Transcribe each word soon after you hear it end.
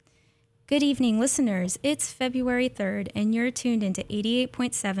Good evening, listeners. It's February 3rd, and you're tuned into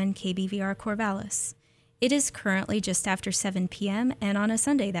 88.7 KBVR Corvallis. It is currently just after 7 p.m., and on a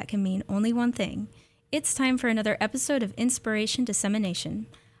Sunday, that can mean only one thing. It's time for another episode of Inspiration Dissemination.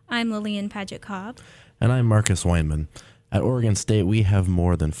 I'm Lillian Paget-Cobb. And I'm Marcus Weinman. At Oregon State, we have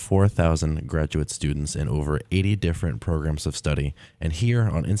more than 4,000 graduate students in over 80 different programs of study. And here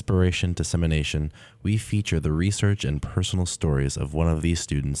on Inspiration Dissemination, we feature the research and personal stories of one of these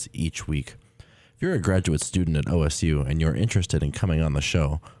students each week. If you're a graduate student at OSU and you're interested in coming on the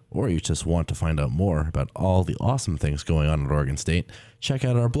show, or you just want to find out more about all the awesome things going on at Oregon State, check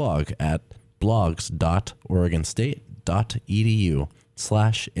out our blog at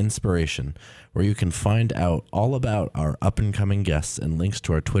blogs.oregonstate.edu/inspiration, where you can find out all about our up-and-coming guests and links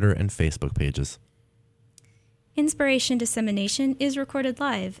to our Twitter and Facebook pages. Inspiration Dissemination is recorded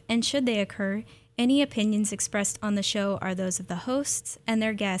live, and should they occur, any opinions expressed on the show are those of the hosts and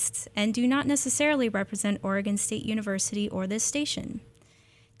their guests and do not necessarily represent Oregon State University or this station.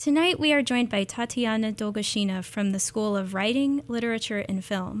 Tonight we are joined by Tatiana Dolgoshina from the School of Writing, Literature, and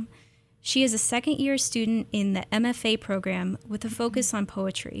Film. She is a second-year student in the MFA program with a focus on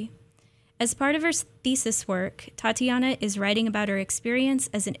poetry. As part of her thesis work, Tatiana is writing about her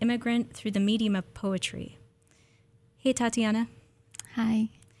experience as an immigrant through the medium of poetry. Hey, Tatiana. Hi.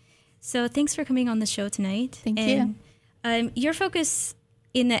 So thanks for coming on the show tonight. Thank you. Your focus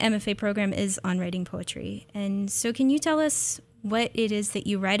in the MFA program is on writing poetry. And so can you tell us what it is that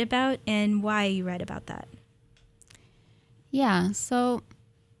you write about and why you write about that? Yeah, so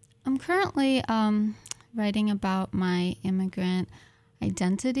I'm currently writing about my immigrant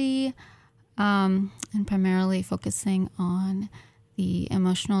identity and primarily focusing on the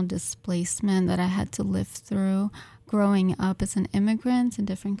emotional displacement that I had to live through growing up as an immigrant in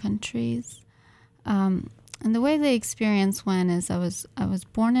different countries. And the way the experience went is I was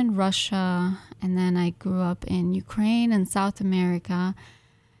born in Russia, and then I grew up in Ukraine and South America,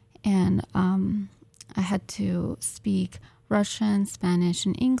 and I had to speak Russian, Spanish,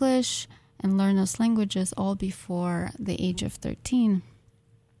 and English, and learn those languages all before the age of 13.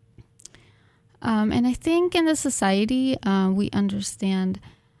 And I think in the society, we understand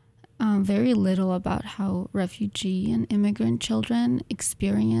very little about how refugee and immigrant children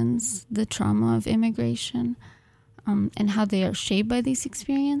experience the trauma of immigration and how they are shaped by these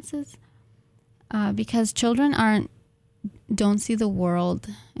experiences. Because children don't see the world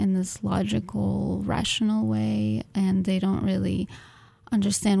in this logical, rational way, and they don't really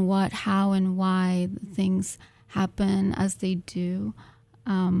understand what, how, and why things happen as they do,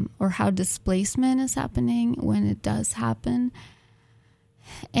 or how displacement is happening when it does happen.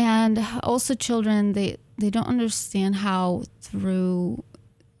 And also children, they don't understand how through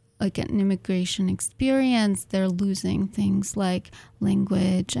like an immigration experience, they're losing things like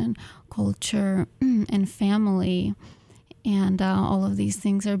language and culture and family. And all of these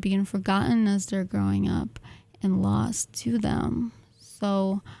things are being forgotten as they're growing up and lost to them.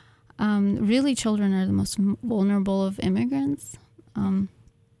 So really children are the most vulnerable of immigrants.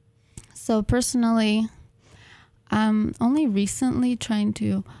 So personally, I'm only recently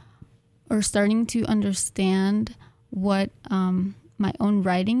starting to understand what my own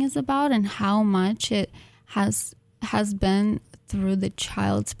writing is about and how much it has been through the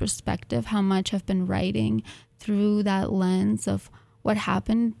child's perspective, how much I've been writing through that lens of what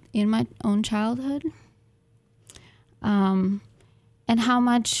happened in my own childhood, and how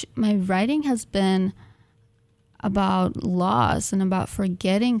much my writing has been about loss and about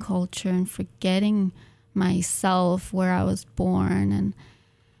forgetting culture and forgetting myself, where I was born and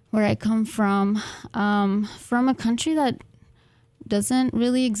where I come from a country that doesn't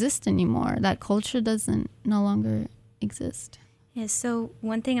really exist anymore. That culture no longer exist. Yeah, so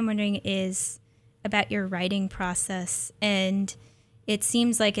one thing I'm wondering is about your writing process, and it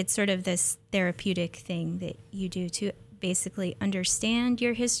seems like it's sort of this therapeutic thing that you do to basically understand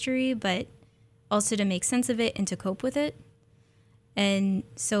your history, but also to make sense of it and to cope with it. And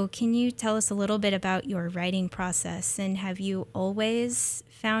so can you tell us a little bit about your writing process, and have you always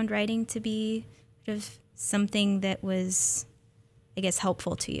found writing to be sort of something that was, I guess,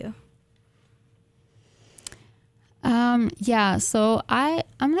 helpful to you? Yeah, so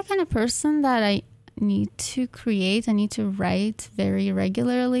I'm the kind of person that I need to write very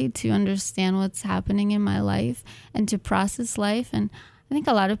regularly to understand what's happening in my life and to process life. And I think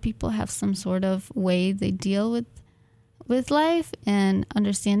a lot of people have some sort of way they deal with life and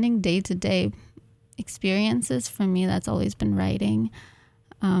understanding day-to-day experiences. For me, that's always been writing.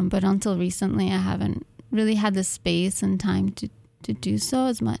 But until recently, I haven't really had the space and time to do so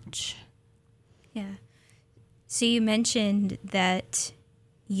as much. Yeah. So you mentioned that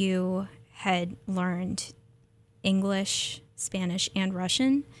you had learned English, Spanish, and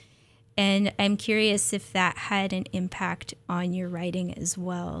Russian. And I'm curious if that had an impact on your writing as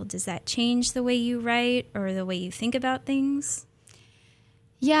well. Does that change the way you write or the way you think about things?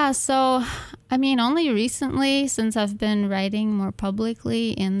 Yeah, so I mean, only recently, since I've been writing more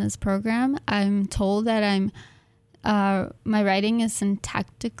publicly in this program, I'm told that my writing is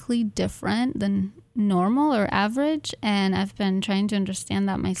syntactically different than normal or average, and I've been trying to understand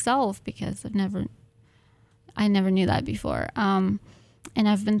that myself because I never knew that before. And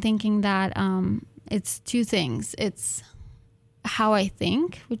I've been thinking that it's two things. It's how I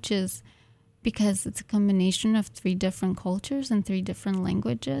think, which is because it's a combination of 3 different cultures and 3 different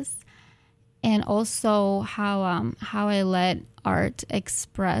languages. And also how I let art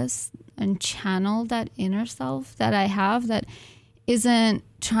express and channel that inner self that I have that isn't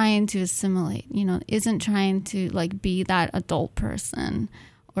trying to assimilate, isn't trying to like be that adult person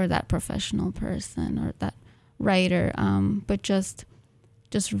or that professional person or that writer, but just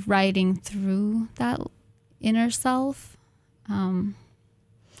writing through that inner self.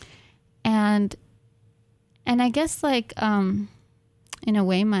 And I guess like in a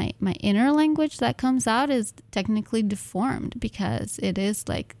way my inner language that comes out is technically deformed because it is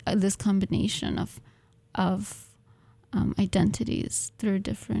like this combination of identities through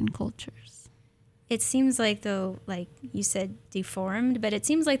different cultures. It seems like, though, like you said, deformed, but it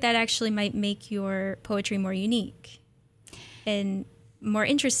seems like that actually might make your poetry more unique and more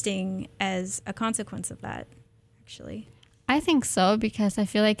interesting as a consequence of that, actually. I think so, because I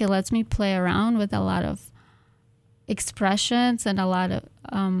feel like it lets me play around with a lot of expressions and a lot of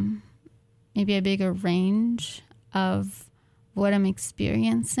maybe a bigger range of what I'm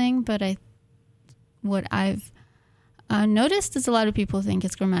experiencing. But what I've noticed is a lot of people think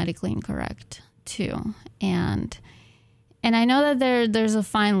it's grammatically incorrect too, and I know that there's a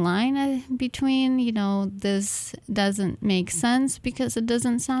fine line between this doesn't make sense because it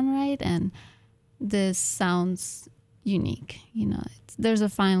doesn't sound right, and this sounds unique. There's a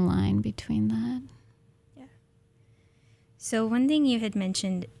fine line between that. Yeah. So one thing you had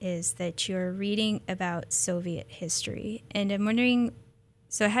mentioned is that you're reading about Soviet history, and I'm wondering,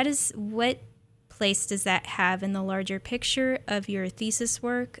 so what place does that have in the larger picture of your thesis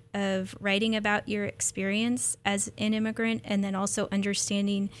work of writing about your experience as an immigrant and then also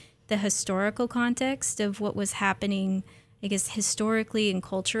understanding the historical context of what was happening, I guess, historically and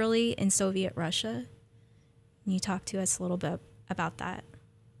culturally in Soviet Russia? Can you talk to us a little bit about that?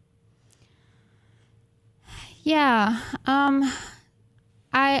 Yeah.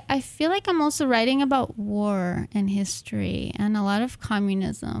 I feel like I'm also writing about war and history and a lot of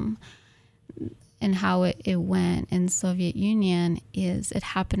communism and how it went in Soviet Union. It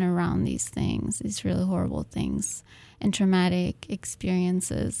happened around these things, these really horrible things and traumatic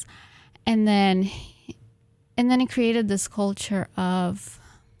experiences. And then it created this culture of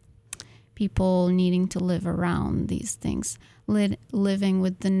people needing to live around these things, living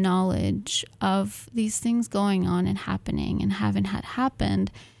with the knowledge of these things going on and happening and haven't had happened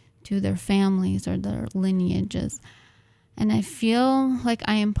to their families or their lineages. And I feel like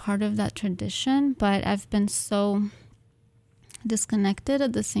I am part of that tradition, but I've been so disconnected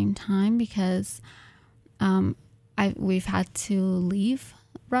at the same time because we've had to leave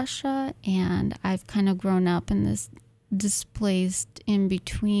Russia, and I've kind of grown up in this displaced in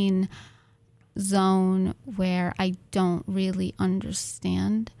between zone where I don't really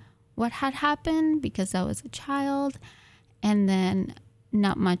understand what had happened because I was a child, and then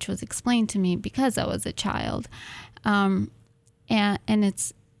not much was explained to me because I was a child. And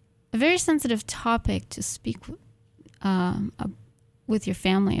it's a very sensitive topic to speak with your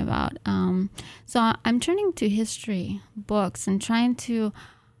family about. So I'm turning to history books and trying to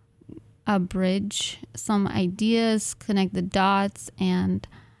bridge some ideas, connect the dots. And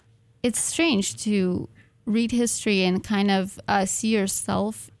it's strange to read history and kind of see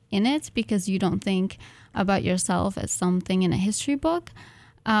yourself in it because you don't think about yourself as something in a history book.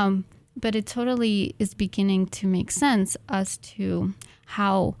 But it totally is beginning to make sense as to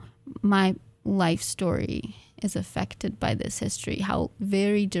how my life story is affected by this history, how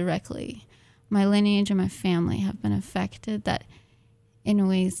very directly my lineage and my family have been affected, that in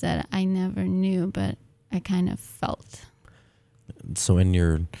ways that I never knew, but I kind of felt. So in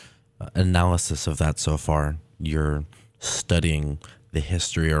your analysis of that so far, you're studying the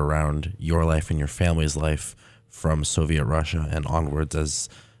history around your life and your family's life from Soviet Russia and onwards as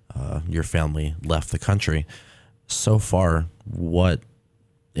your family left the country. So far, what,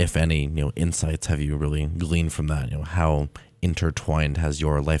 if any, insights have you really gleaned from that? How intertwined has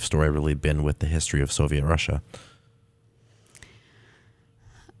your life story really been with the history of Soviet Russia?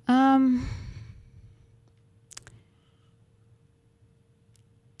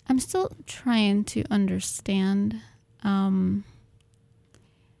 still trying to understand. There's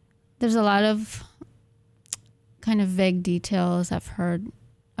a lot of kind of vague details I've heard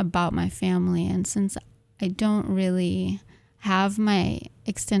about my family, and since I don't really have my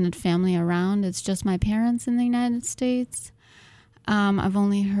extended family around, it's just my parents in the United States. I've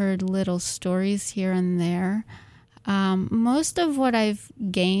only heard little stories here and there. Most of what I've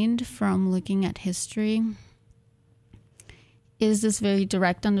gained from looking at history is this very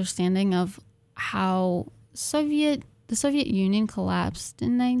direct understanding of how the Soviet Union collapsed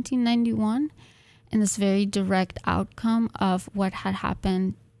in 1991, and this very direct outcome of what had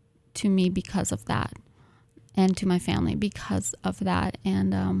happened to me because of that, and to my family because of that,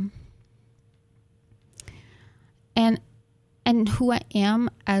 and who I am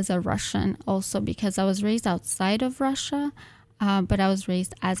as a Russian also, because I was raised outside of Russia, but I was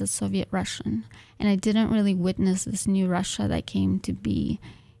raised as a Soviet Russian, and I didn't really witness this new Russia that came to be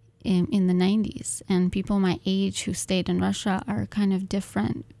in the 90s. And people my age who stayed in Russia are kind of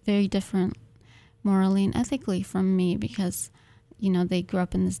different, very different morally and ethically from me, because, they grew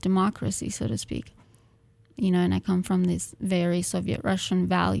up in this democracy, so to speak. And I come from these very Soviet Russian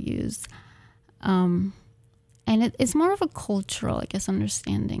values. And it's more of a cultural, I guess,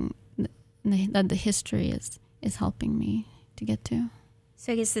 understanding that the history is helping me to get to.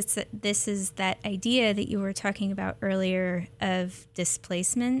 So I guess this is that idea that you were talking about earlier of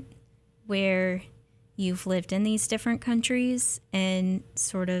displacement, where you've lived in these different countries and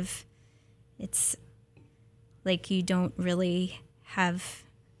sort of it's like you don't really have,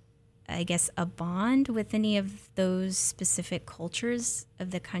 I guess, a bond with any of those specific cultures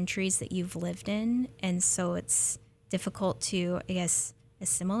of the countries that you've lived in. And so it's difficult to, I guess,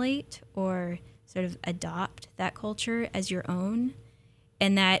 assimilate or sort of adopt that culture as your own.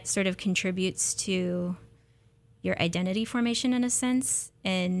 And that sort of contributes to your identity formation in a sense.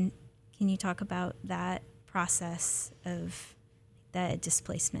 And can you talk about that process of that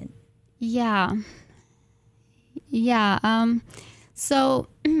displacement? Yeah. So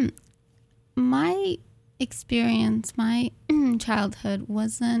my experience, my childhood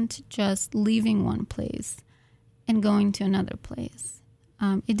wasn't just leaving one place and going to another place.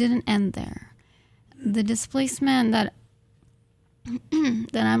 It didn't end there. The displacement that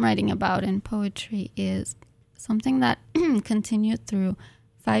I'm writing about in poetry is something that continued through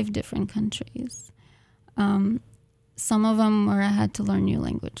 5 different countries. Some of them where I had to learn new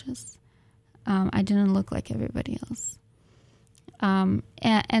languages. I didn't look like everybody else. And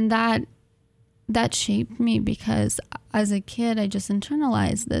that shaped me, because as a kid, I just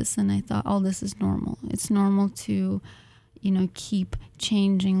internalized this and I thought, oh, this is normal. It's normal to, keep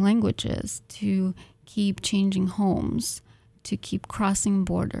changing languages, to keep changing homes, to keep crossing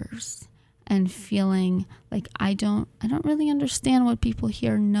borders and feeling like I don't really understand what people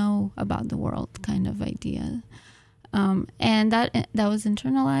here know about the world kind of idea. And that was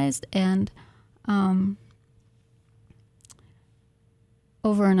internalized, and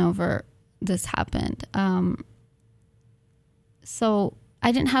over and over this happened. So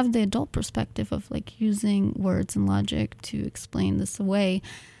I didn't have the adult perspective of like using words and logic to explain this away.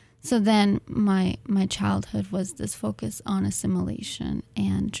 So then my childhood was this focus on assimilation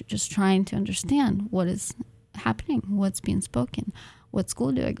and just trying to understand what is happening, what's being spoken, what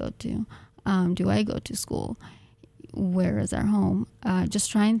school do I go to, do I go to school, where is our home,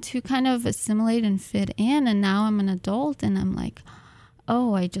 just trying to kind of assimilate and fit in. And now I'm an adult and I'm like,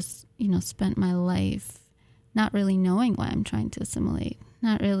 oh, I just, spent my life not really knowing why I'm trying to assimilate,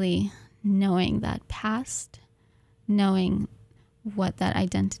 not really knowing that past, knowing what that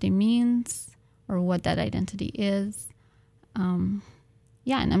identity means or what that identity is. And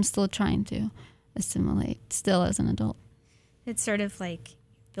I'm still trying to assimilate still as an adult. It's sort of like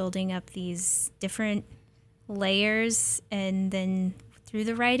building up these different layers, and then through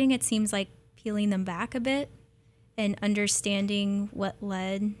the writing, it seems like peeling them back a bit and understanding what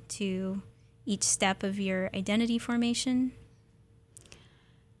led to each step of your identity formation.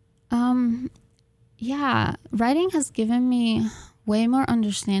 Writing has given me way more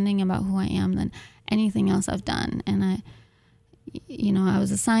understanding about who I am than anything else I've done. And I was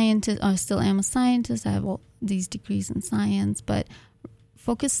a scientist. I still am a scientist. I have all these degrees in science, but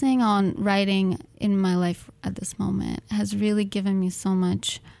focusing on writing in my life at this moment has really given me so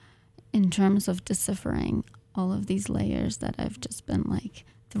much in terms of deciphering all of these layers that I've just been like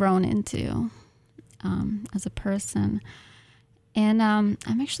thrown into as a person. And I'm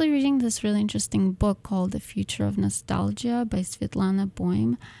actually reading this really interesting book called The Future of Nostalgia by Svetlana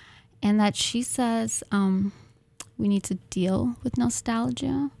Boym, and that she says we need to deal with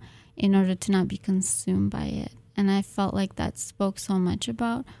nostalgia in order to not be consumed by it. And I felt like that spoke so much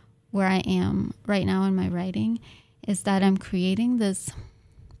about where I am right now in my writing is that I'm creating this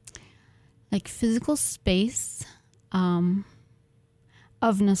like physical space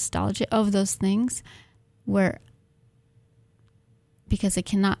of nostalgia of those things where, because I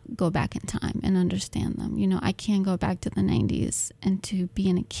cannot go back in time and understand them. You know, I can't go back to the 90s and to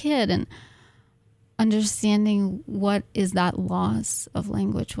being a kid and understanding what is that loss of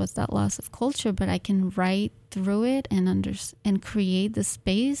language, what's that loss of culture, but I can write through it and create the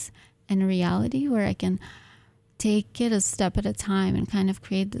space and reality where I can take it a step at a time and kind of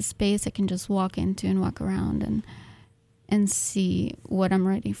create the space I can just walk into and walk around and see what I'm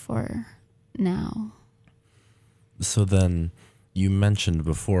ready for now. So then you mentioned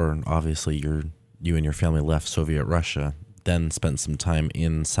before, obviously you and your family left Soviet Russia, then spent some time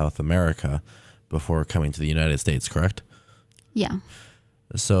in South America before coming to the United States, correct? Yeah.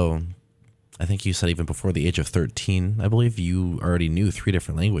 So I think you said even before the age of 13, I believe you already knew 3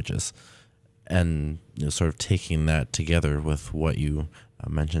 different languages. And sort of taking that together with what you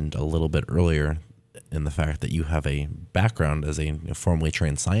mentioned a little bit earlier in the fact that you have a background as a formally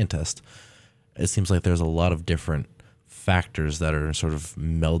trained scientist, it seems like there's a lot of different factors that are sort of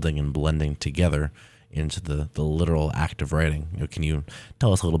melding and blending together into the literal act of writing. Can you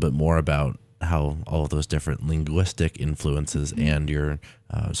tell us a little bit more about how all of those different linguistic influences and your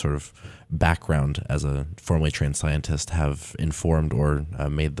sort of background as a formally trained scientist have informed or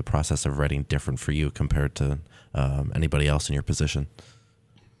made the process of writing different for you compared to anybody else in your position?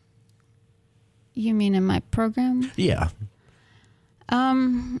 You mean in my program? Yeah.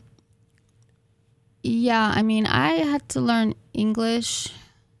 Yeah, I mean, I had to learn English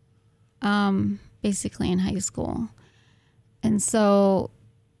basically in high school. And so,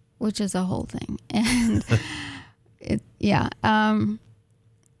 which is a whole thing. And and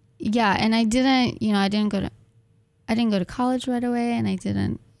I didn't go to college right away, and I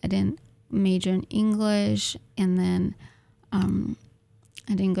didn't major in English, and then I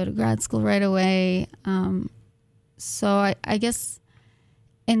didn't go to grad school right away. So I guess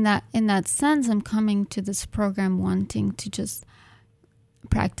in that sense, I'm coming to this program wanting to just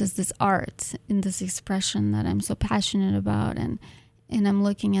practice this art in this expression that I'm so passionate about, and I'm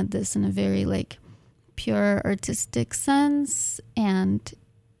looking at this in a very like pure artistic sense, and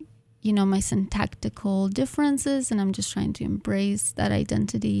my syntactical differences, and I'm just trying to embrace that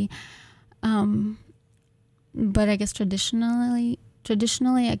identity. But I guess traditionally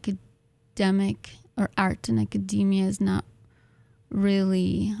academic or art and academia is not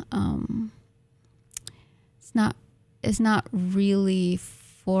really it's not really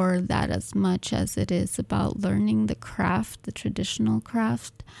for that as much as it is about learning the craft, the traditional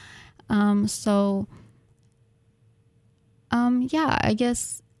craft. I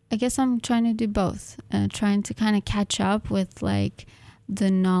guess I'm trying to do both, trying to kind of catch up with like the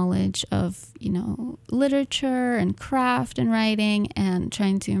knowledge of, literature and craft and writing, and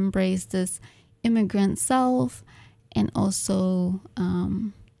trying to embrace this immigrant self, and also,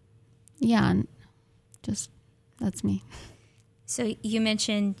 just that's me. So you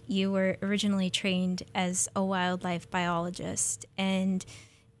mentioned you were originally trained as a wildlife biologist, and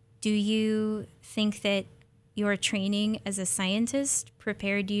do you think that your training as a scientist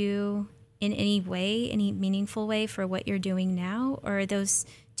prepared you in any meaningful way for what you're doing now? Or are those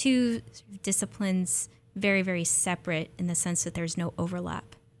two disciplines very, very separate in the sense that there's no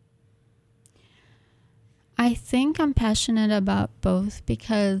overlap? I think I'm passionate about both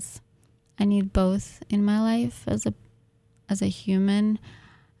because I need both in my life as a human.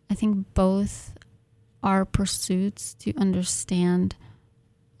 I think both are pursuits to understand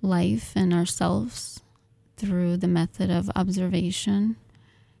life and ourselves through the method of observation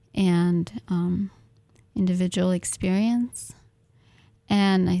and individual experience.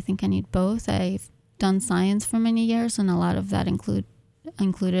 And I think I need both. I've done science for many years, and a lot of that included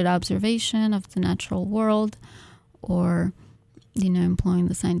observation of the natural world, or employing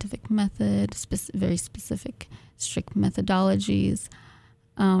the scientific method, very specific, strict methodologies.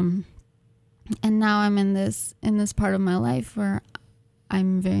 And now I'm in this part of my life where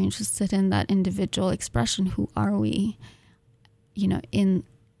I'm very interested in that individual expression. Who are we,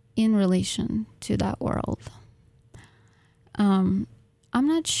 in relation to that world? I'm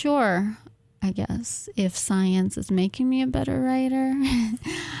not sure, I guess, if science is making me a better writer.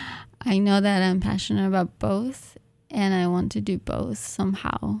 I know that I'm passionate about both, and I want to do both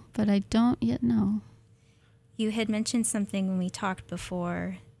somehow, but I don't yet know. You had mentioned something when we talked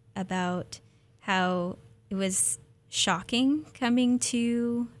before about how it was shocking coming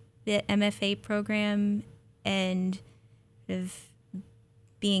to the MFA program and of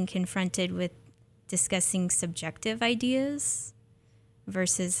being confronted with discussing subjective ideas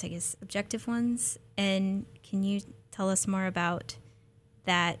versus, I guess, objective ones. And can you tell us more about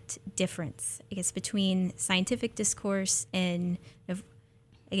that difference, I guess, between scientific discourse and, I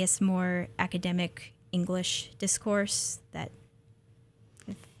guess, more academic English discourse? That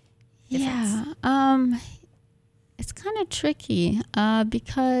difference? Yeah, it's kind of tricky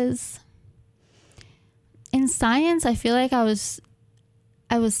because in science, I feel like I was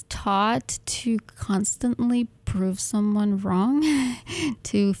taught to constantly prove someone wrong,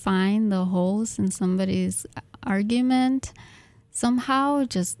 to find the holes in somebody's argument somehow,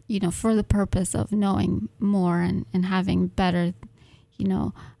 just, for the purpose of knowing more and having better,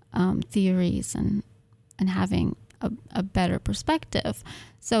 theories and having a better perspective.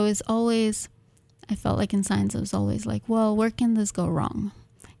 So it's always, I felt like in science, it was always like, well, where can this go wrong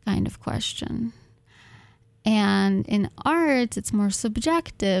kind of question. And in art, it's more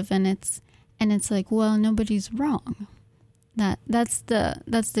subjective, and it's like, well, nobody's wrong. That's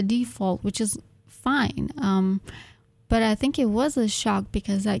the default, which is fine. But I think it was a shock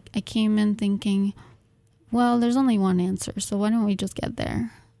because I came in thinking, well, there's only one answer, so why don't we just get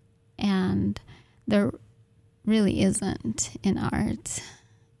there? And there really isn't in art,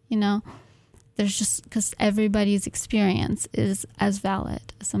 There's just, because everybody's experience is as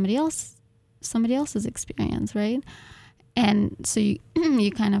valid as somebody else's experience, right? And so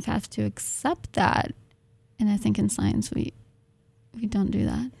you kind of have to accept that. And I think in science we don't do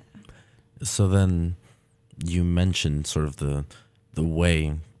that. So then you mentioned sort of the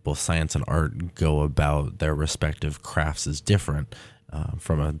way both science and art go about their respective crafts is different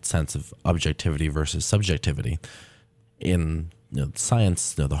from a sense of objectivity versus subjectivity. In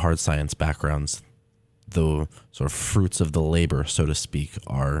science, the hard science backgrounds, the sort of fruits of the labor, so to speak,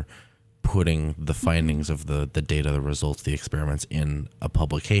 are putting the findings of the data, the results, the experiments in a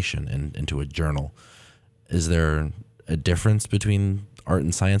publication and into a journal. Is there a difference between art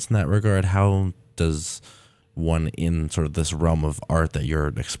and science in that regard? How does one in sort of this realm of art that you're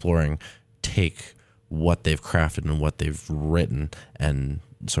exploring take what they've crafted and what they've written and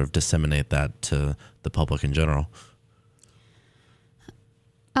sort of disseminate that to the public in general?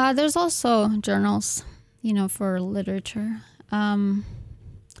 There's also journals, for literature.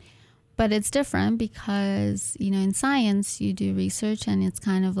 But it's different because, in science, you do research and it's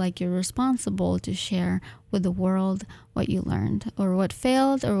kind of like you're responsible to share with the world what you learned or what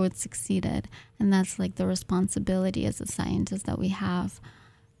failed or what succeeded. And that's like the responsibility as a scientist that we have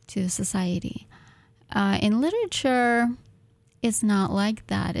to society. In literature, it's not like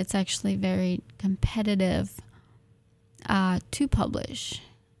that. It's actually very competitive to publish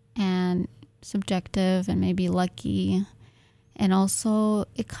and subjective and maybe lucky. And also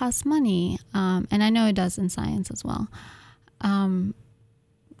it costs money. And I know it does in science as well.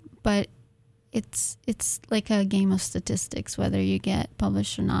 But it's like a game of statistics, whether you get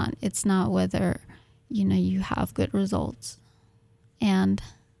published or not. It's not whether, you have good results. And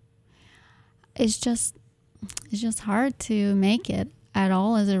it's just hard to make it at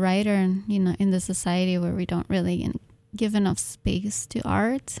all as a writer, and, in the society where we don't really give enough space to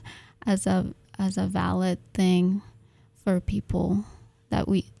art as a valid thing for people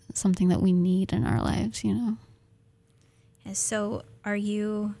something that we need in our lives, And so are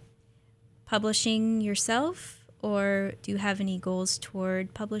you publishing yourself, or do you have any goals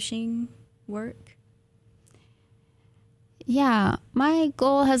toward publishing work? Yeah, my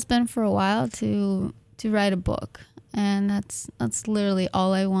goal has been for a while to write a book, and that's literally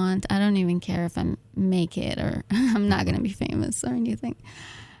all I want. I don't even care if I make it or I'm not going to be famous or anything.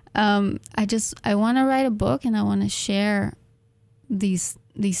 I want to write a book, and I want to share these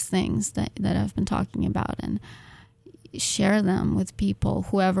things that I've been talking about and share them with people,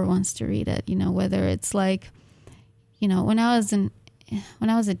 whoever wants to read it, whether it's like, when I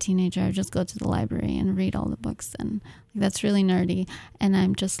was a teenager, I would just go to the library and read all the books, and that's really nerdy. And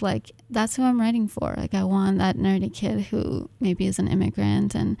I'm just like, that's who I'm writing for. Like, I want that nerdy kid who maybe is an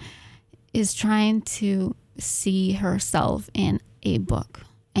immigrant and is trying to see herself in a book.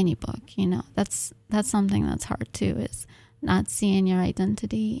 Any book, that's something that's hard too, is not seeing your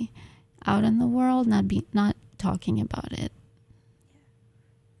identity out in the world, not talking about it.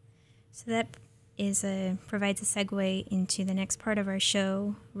 So that provides a segue into the next part of our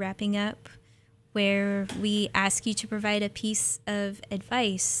show, wrapping up, where we ask you to provide a piece of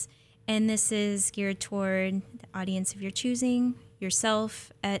advice, and this is geared toward the audience of your choosing,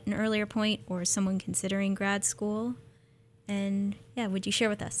 yourself at an earlier point, or someone considering grad school. And would you share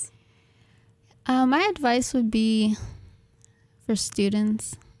with us? My advice would be for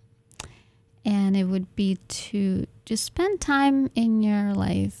students, and it would be to just spend time in your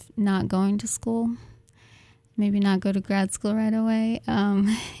life not going to school maybe not go to grad school right away.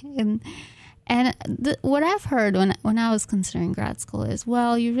 What I've heard when I was considering grad school is,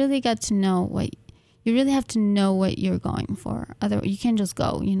 well, you really have to know what you're going for. You can't just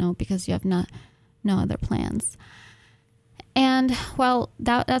go, because you have no other plans. And well,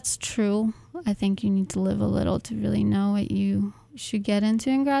 that's true. I think you need to live a little to really know what you should get into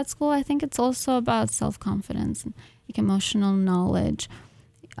in grad school. I think it's also about self-confidence and like emotional knowledge.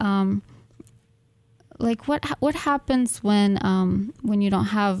 Like what happens when you don't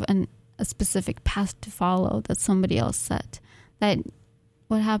have a specific path to follow that somebody else set?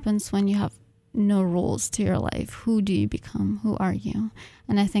 What happens when you have no rules to your life? Who do you become? Who are you?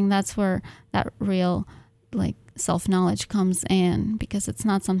 And I think that's where that real like self-knowledge comes in, because it's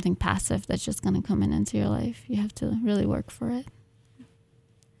not something passive that's just going to come into your life. You have to really work for it.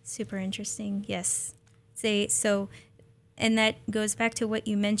 Super interesting. Yes. And that goes back to what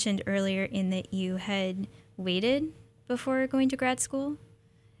you mentioned earlier, in that you had waited before going to grad school.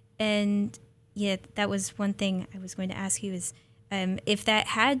 And yeah, that was one thing I was going to ask you is if that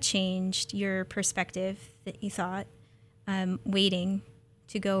had changed your perspective that you thought waiting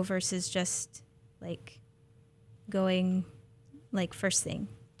to go versus just like going like first thing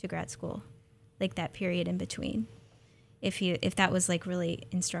to grad school, like that period in between, if that was like really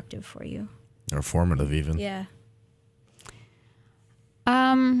instructive for you or formative even. Yeah.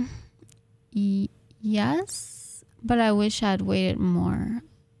 Yes, but I wish I'd waited more.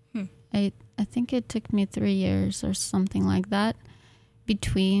 I think it took me 3 years or something like that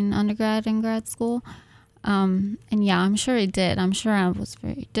between undergrad and grad school. And yeah, I'm sure it did. I'm sure I was a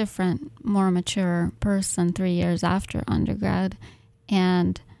very different, more mature person 3 years after undergrad.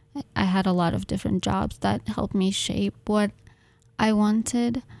 And I had a lot of different jobs that helped me shape what I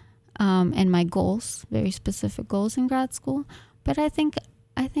wanted, and my goals, very specific goals in grad school. But I think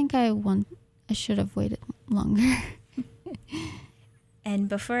I should have waited longer. And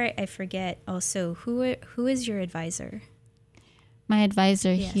before I forget, also, who is your advisor? My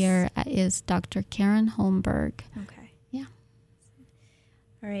advisor here is Dr. Karen Holmberg. Okay. Yeah.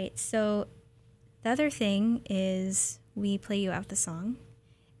 All right. So the other thing is we play you out the song.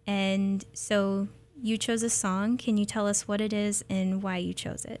 And so you chose a song. Can you tell us what it is and why you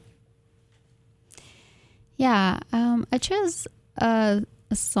chose it? Yeah. I chose a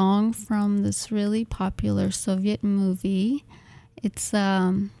song from this really popular Soviet movie. It's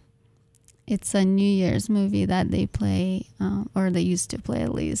a New Year's movie that they play, or they used to play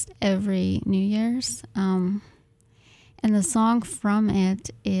at least, every New Year's. And the song from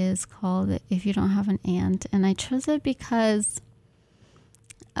it is called If You Don't Have an Aunt. And I chose it because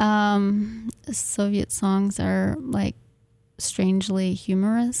Soviet songs are like strangely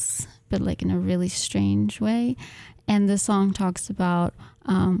humorous, but like in a really strange way. And the song talks about,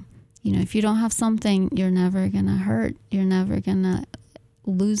 if you don't have something, you're never going to hurt. You're never going to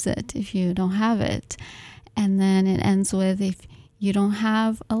lose it if you don't have it. And then it ends with, if you don't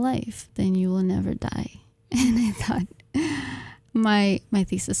have a life, then you will never die. And I thought my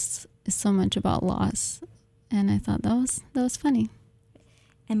thesis is so much about loss. And I thought that was funny.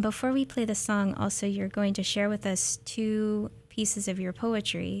 And before we play the song, also, you're going to share with us 2 pieces of your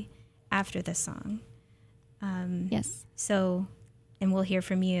poetry after the song. Yes. So, and we'll hear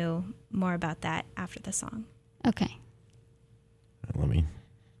from you more about that after the song. Okay. Let me.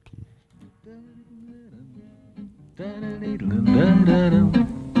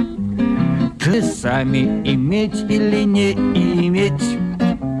 Сами иметь или не иметь,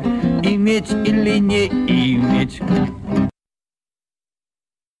 иметь или не иметь.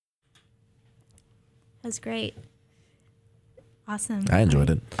 That's great. Awesome. I enjoyed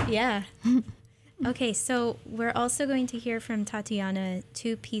it. Yeah. Okay, so we're also going to hear from Tatiana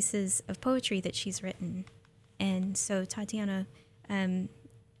 2 pieces of poetry that she's written. And so, Tatiana,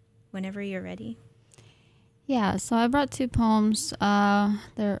 whenever you're ready. Yeah, so I brought 2 poems.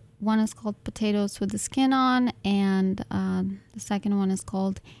 One is called Potatoes with the Skin On, and the second one is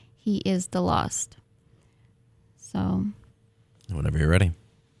called He is the Lost. So, Whenever you're ready.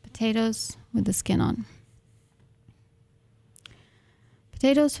 Potatoes with the Skin On.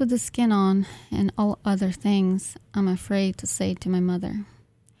 Potatoes with the skin on and all other things I'm afraid to say to my mother.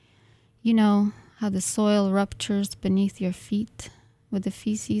 You know how the soil ruptures beneath your feet with the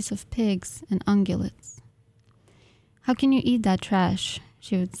feces of pigs and ungulates. How can you eat that trash,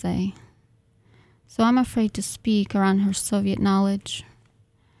 she would say. So I'm afraid to speak around her Soviet knowledge.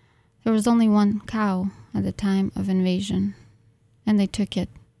 There was only one cow at the time of invasion, and they took it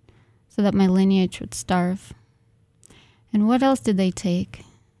so that my lineage would starve. And what else did they take?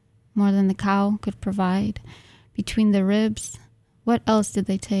 More than the cow could provide. Between the ribs, what else did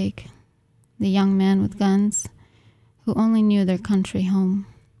they take? the young men with guns, who only knew their country home,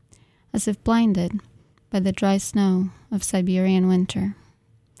 as if blinded by the dry snow of Siberian winter,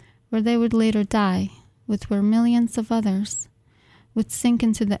 where they would later die, with where millions of others would sink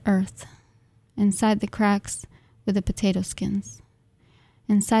into the earth, inside the cracks with the potato skins,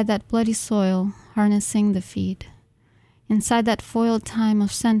 inside that bloody soil harnessing the feed, inside that foiled time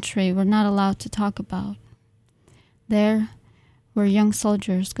of century we're not allowed to talk about. There, where young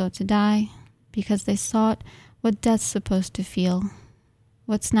soldiers go to die because they sought what death's supposed to feel,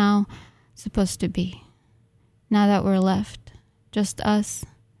 what's now supposed to be. Now that we're left, just us,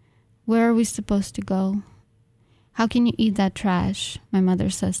 where are we supposed to go? How can you eat that trash, my mother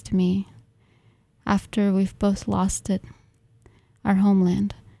says to me, after we've both lost it, our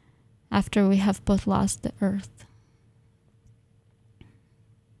homeland, after we have both lost the earth.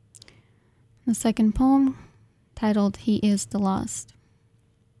 The second poem, titled He is the Lost.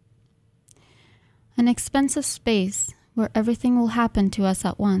 An expensive space where everything will happen to us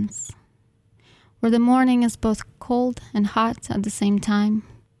at once, where the morning is both cold and hot at the same time,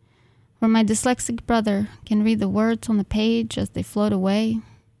 where my dyslexic brother can read the words on the page as they float away,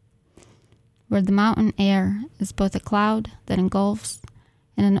 where the mountain air is both a cloud that engulfs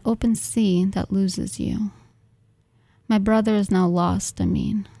and an open sea that loses you. My brother is now lost,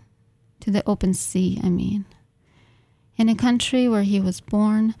 to the open sea, in a country where he was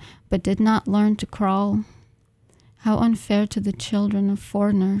born but did not learn to crawl. How unfair to the children of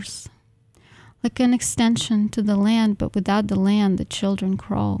foreigners. Like an extension to the land, but without the land the children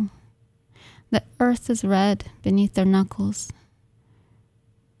crawl. The earth is red beneath their knuckles.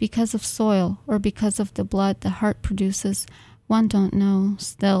 Because of soil or because of the blood the heart produces, one don't know.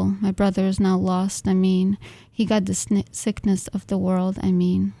 Still, my brother is now lost, He got the sickness of the world,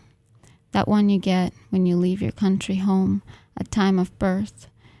 That one you get when you leave your country home at time of birth,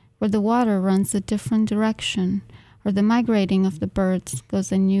 where the water runs a different direction, or the migrating of the birds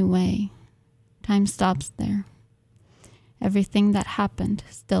goes a new way. Time stops there. Everything that happened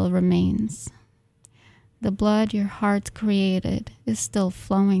still remains. The blood your heart created is still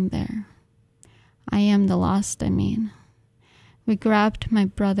flowing there. I am the lost, We grabbed my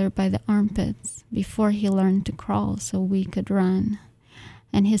brother by the armpits before he learned to crawl so we could run,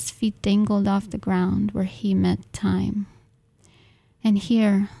 and his feet dangled off the ground where he met time. And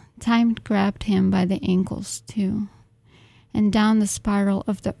here, time grabbed him by the ankles too, and down the spiral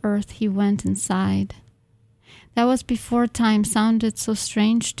of the earth he went inside. That was before time sounded so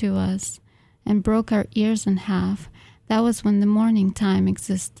strange to us and broke our ears in half. That was when the morning time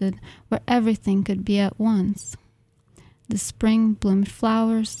existed, where everything could be at once. The spring bloomed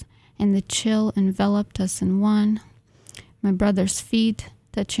flowers, and the chill enveloped us in one. My brother's feet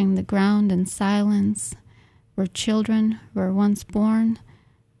touching the ground in silence, where children were once born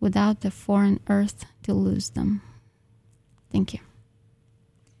without the foreign earth to lose them. Thank you.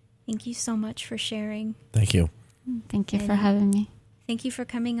 Thank you so much for sharing. Thank you. Thank you for having me. Thank you for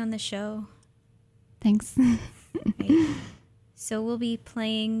coming on the show. Thanks. Right. So we'll be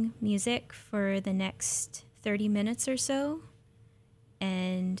playing music for the next 30 minutes or so.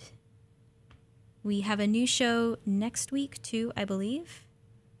 And we have a new show next week too, I believe.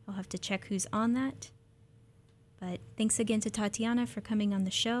 I'll have to check who's on that. But thanks again to Tatiana for coming on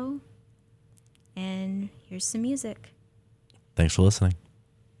the show. And here's some music. Thanks for listening.